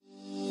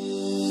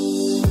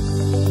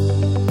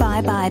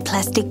Bye Bye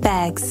Plastic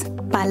Bags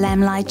by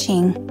Lam Lai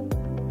Ching.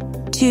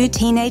 Two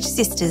teenage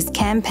sisters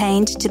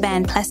campaigned to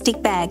ban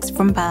plastic bags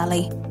from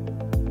Bali.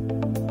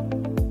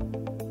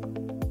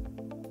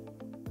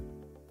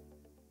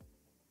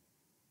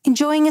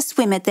 Enjoying a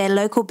swim at their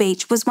local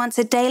beach was once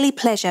a daily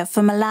pleasure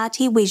for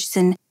Melati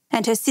Wijsen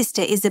and her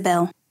sister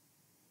Isabel.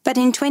 But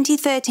in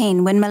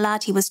 2013, when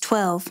Melati was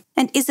 12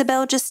 and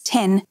Isabel just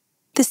 10,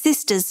 the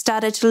sisters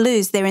started to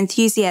lose their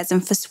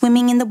enthusiasm for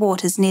swimming in the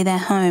waters near their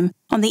home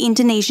on the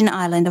Indonesian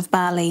island of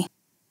Bali.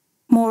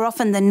 More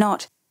often than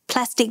not,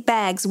 plastic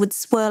bags would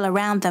swirl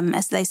around them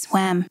as they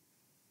swam.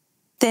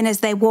 Then as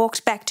they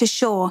walked back to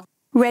shore,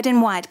 red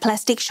and white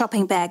plastic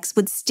shopping bags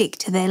would stick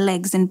to their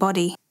legs and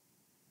body.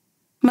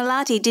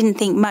 Melati didn't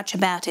think much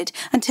about it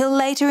until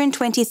later in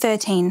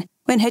 2013,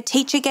 when her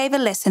teacher gave a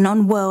lesson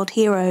on world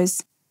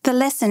heroes. The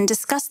lesson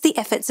discussed the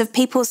efforts of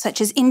people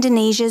such as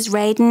Indonesia's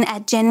Raden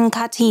Adjeng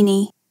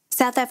Kartini,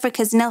 South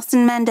Africa's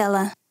Nelson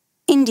Mandela,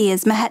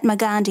 India's Mahatma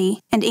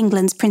Gandhi, and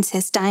England's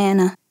Princess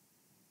Diana.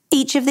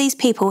 Each of these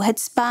people had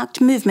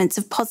sparked movements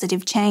of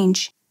positive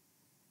change.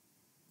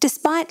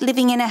 Despite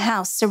living in a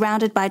house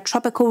surrounded by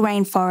tropical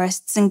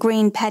rainforests and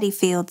green paddy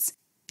fields,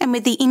 and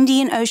with the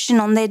Indian Ocean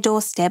on their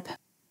doorstep,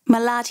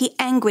 Melati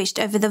anguished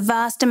over the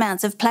vast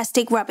amounts of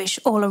plastic rubbish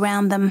all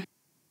around them.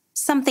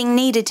 Something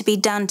needed to be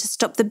done to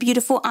stop the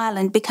beautiful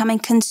island becoming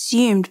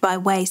consumed by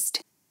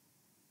waste.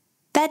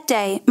 That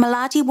day,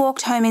 Melati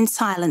walked home in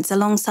silence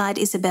alongside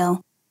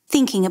Isabel,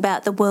 thinking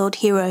about the world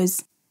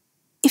heroes.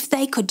 If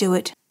they could do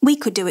it, we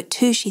could do it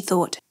too, she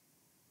thought.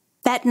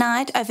 That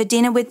night, over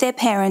dinner with their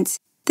parents,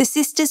 the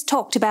sisters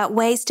talked about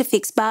ways to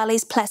fix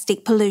Bali's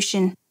plastic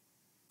pollution.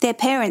 Their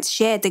parents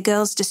shared the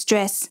girls'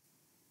 distress.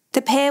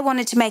 The pair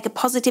wanted to make a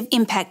positive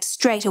impact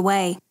straight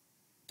away.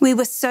 We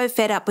were so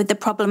fed up with the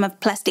problem of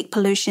plastic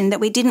pollution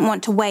that we didn't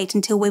want to wait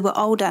until we were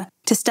older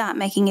to start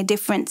making a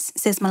difference,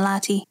 says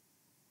Melati.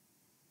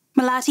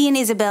 Melati and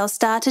Isabel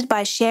started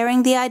by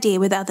sharing the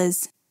idea with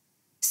others.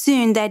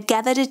 Soon they'd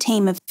gathered a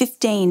team of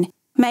 15,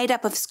 made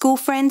up of school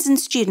friends and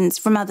students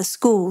from other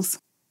schools.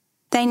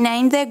 They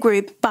named their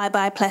group Bye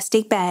Bye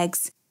Plastic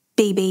Bags,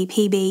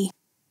 BBPB.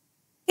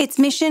 Its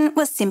mission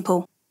was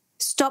simple: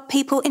 stop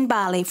people in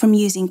Bali from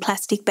using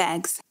plastic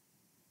bags.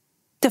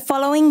 The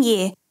following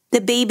year, the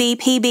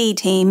BBPB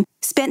team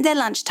spent their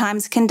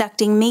lunchtimes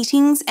conducting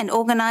meetings and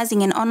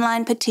organising an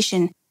online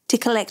petition to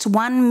collect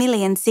 1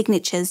 million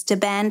signatures to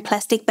ban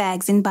plastic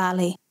bags in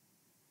Bali.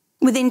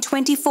 Within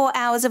 24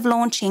 hours of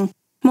launching,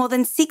 more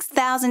than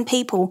 6,000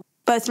 people,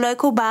 both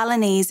local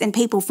Balinese and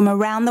people from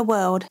around the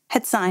world,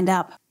 had signed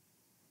up.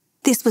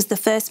 This was the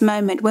first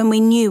moment when we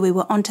knew we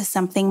were onto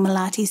something,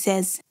 Melati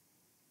says.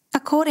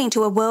 According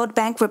to a World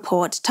Bank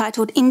report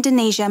titled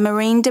Indonesia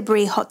Marine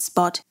Debris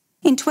Hotspot,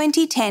 in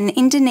 2010,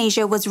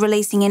 Indonesia was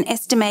releasing an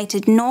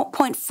estimated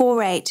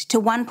 0.48 to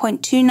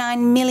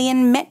 1.29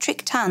 million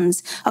metric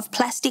tonnes of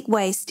plastic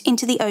waste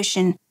into the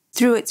ocean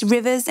through its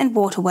rivers and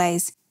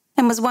waterways,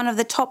 and was one of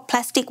the top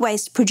plastic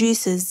waste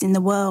producers in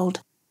the world.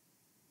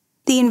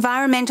 The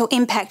environmental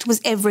impact was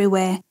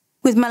everywhere,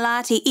 with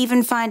Melati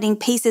even finding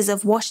pieces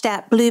of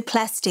washed-out blue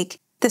plastic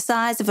the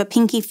size of a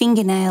pinky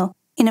fingernail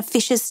in a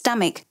fish's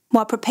stomach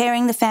while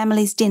preparing the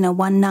family's dinner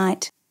one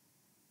night.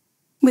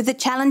 With the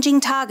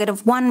challenging target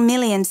of 1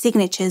 million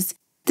signatures,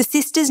 the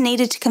sisters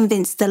needed to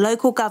convince the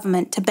local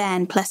government to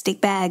ban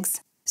plastic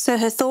bags. So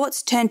her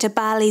thoughts turned to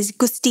Bali's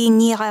Gusti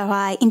Ngurah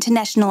Rai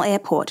International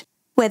Airport,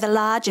 where the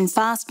large and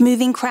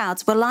fast-moving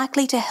crowds were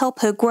likely to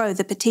help her grow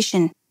the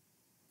petition.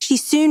 She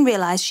soon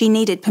realised she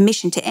needed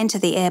permission to enter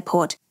the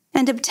airport,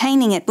 and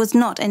obtaining it was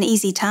not an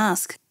easy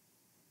task.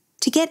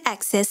 To get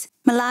access,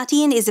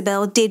 Melati and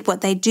Isabel did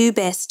what they do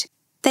best.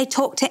 They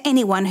talked to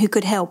anyone who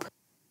could help: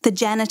 the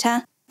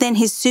janitor, then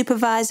his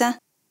supervisor,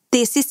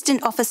 the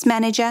assistant office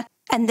manager,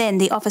 and then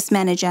the office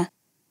manager.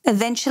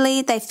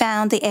 Eventually, they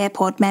found the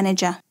airport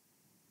manager.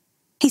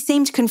 He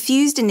seemed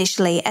confused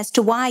initially as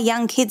to why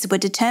young kids were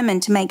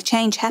determined to make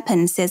change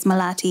happen, says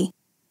Melati.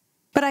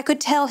 But I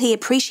could tell he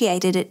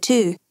appreciated it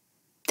too.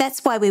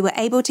 That's why we were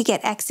able to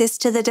get access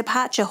to the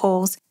departure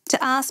halls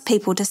to ask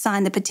people to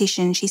sign the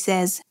petition, she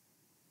says.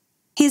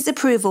 His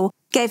approval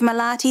gave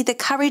Melati the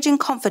courage and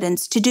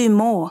confidence to do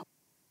more.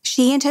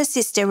 She and her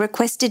sister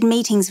requested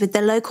meetings with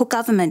the local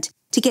government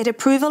to get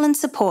approval and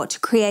support to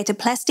create a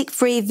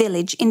plastic-free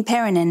village in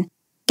Perinan,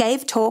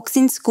 gave talks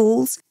in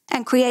schools,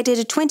 and created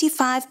a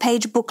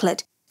 25-page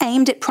booklet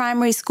aimed at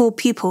primary school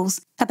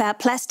pupils about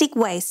plastic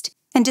waste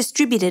and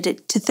distributed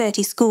it to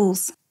 30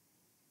 schools.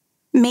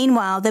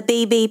 Meanwhile, the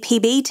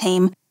BBPB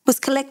team was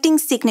collecting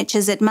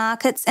signatures at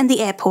markets and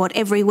the airport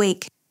every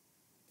week.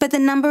 But the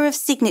number of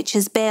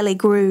signatures barely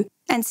grew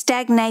and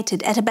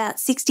stagnated at about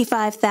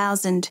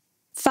 65,000.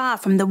 Far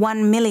from the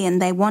 1 million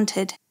they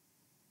wanted.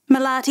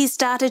 Melati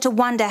started to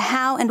wonder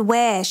how and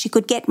where she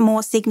could get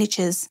more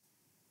signatures.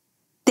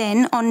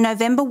 Then, on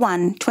November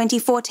 1,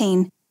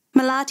 2014,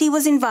 Melati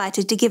was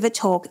invited to give a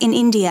talk in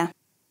India.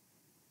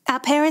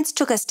 Our parents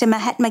took us to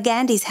Mahatma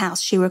Gandhi's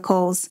house, she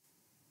recalls.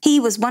 He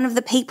was one of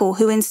the people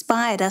who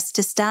inspired us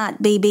to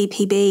start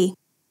BBPB.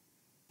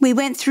 We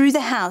went through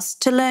the house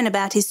to learn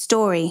about his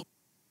story,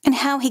 and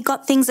how he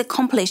got things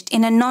accomplished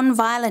in a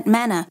non-violent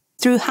manner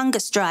through hunger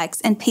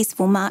strikes and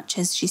peaceful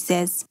marches, she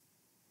says.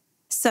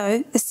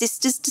 So the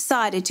sisters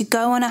decided to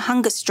go on a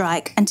hunger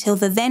strike until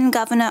the then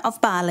governor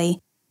of Bali,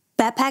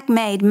 Bapak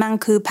Made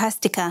Mangku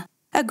Pastika,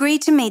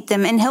 agreed to meet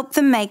them and help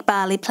them make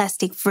Bali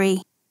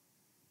plastic-free.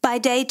 By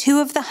day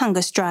 2 of the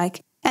hunger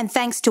strike, and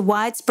thanks to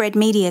widespread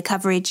media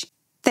coverage,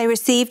 they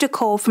received a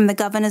call from the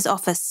governor's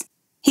office.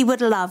 He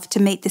would love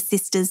to meet the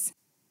sisters.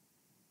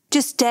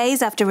 Just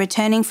days after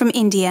returning from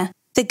India,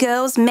 the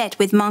girls met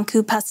with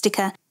Mangku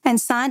Pastika and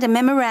signed a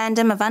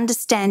memorandum of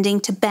understanding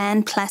to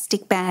ban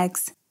plastic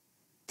bags.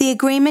 The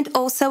agreement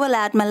also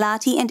allowed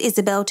Melati and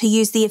Isabel to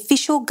use the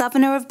official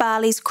Governor of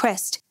Bali's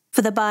crest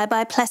for the Bye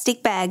Bye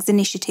Plastic Bags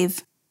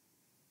initiative.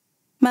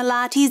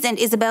 Melati's and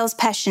Isabel's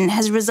passion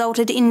has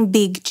resulted in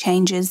big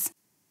changes.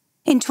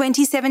 In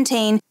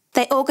 2017,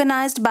 they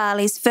organised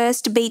Bali's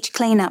first beach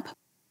cleanup.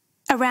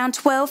 Around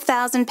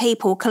 12,000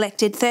 people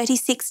collected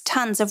 36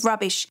 tonnes of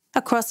rubbish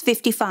across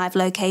 55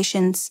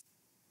 locations.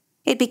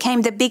 It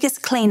became the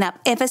biggest cleanup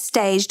ever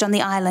staged on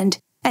the island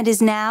and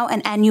is now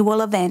an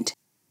annual event.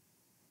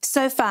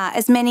 So far,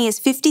 as many as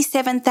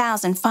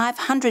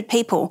 57,500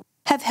 people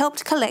have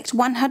helped collect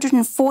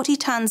 140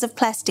 tonnes of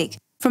plastic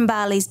from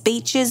Bali's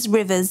beaches,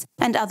 rivers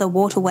and other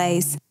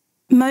waterways.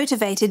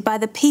 Motivated by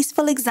the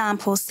peaceful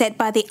examples set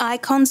by the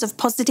icons of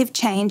positive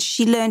change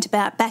she learnt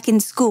about back in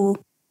school,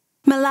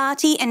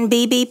 Melati and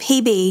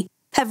BBPB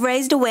have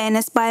raised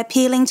awareness by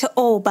appealing to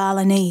all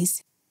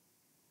Balinese.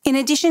 In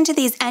addition to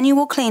these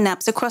annual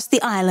cleanups across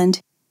the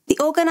island, the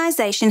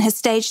organisation has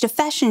staged a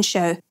fashion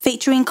show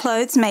featuring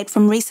clothes made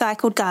from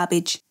recycled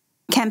garbage,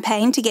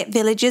 campaigned to get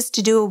villagers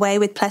to do away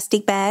with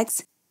plastic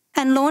bags,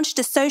 and launched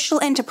a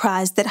social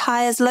enterprise that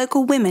hires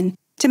local women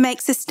to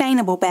make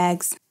sustainable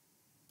bags.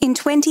 In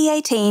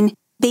 2018,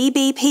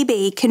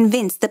 BBPB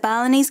convinced the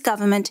Balinese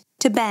government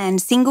to ban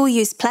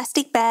single-use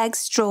plastic bags,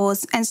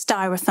 straws and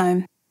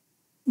styrofoam.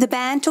 The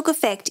ban took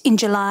effect in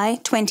July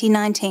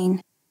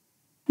 2019.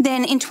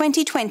 Then in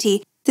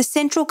 2020, the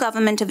central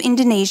government of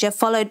Indonesia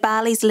followed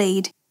Bali's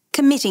lead,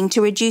 committing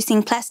to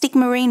reducing plastic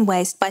marine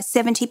waste by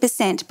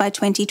 70% by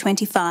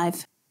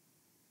 2025.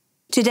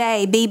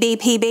 Today,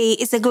 BBPB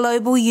is a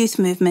global youth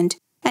movement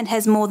and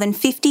has more than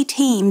 50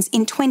 teams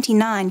in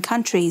 29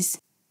 countries.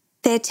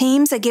 Their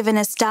teams are given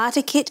a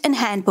starter kit and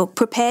handbook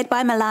prepared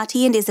by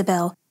Melati and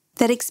Isabel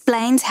that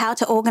explains how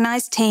to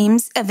organise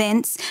teams,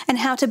 events, and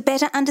how to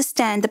better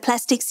understand the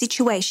plastic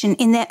situation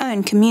in their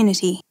own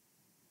community.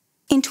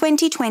 In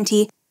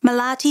 2020,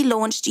 Melati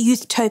launched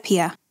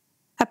Youthtopia,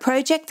 a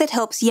project that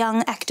helps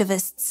young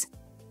activists.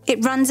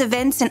 It runs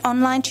events and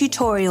online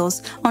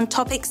tutorials on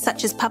topics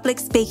such as public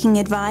speaking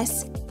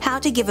advice, how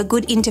to give a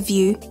good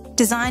interview,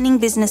 designing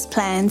business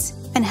plans,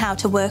 and how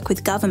to work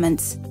with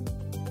governments.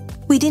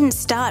 We didn't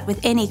start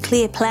with any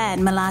clear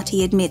plan,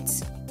 Melati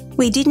admits.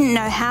 We didn't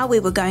know how we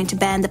were going to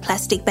ban the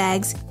plastic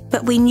bags,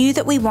 but we knew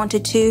that we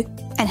wanted to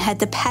and had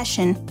the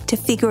passion to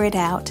figure it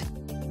out.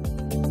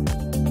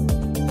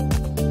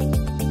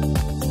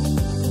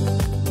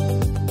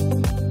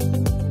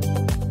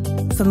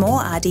 For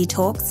more RD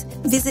Talks,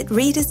 visit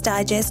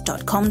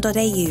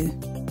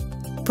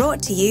readersdigest.com.au.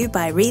 Brought to you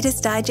by Reader's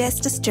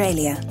Digest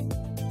Australia.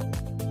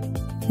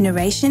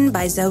 Narration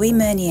by Zoe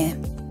Mernier.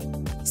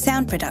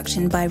 Sound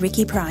production by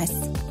Ricky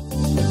Price.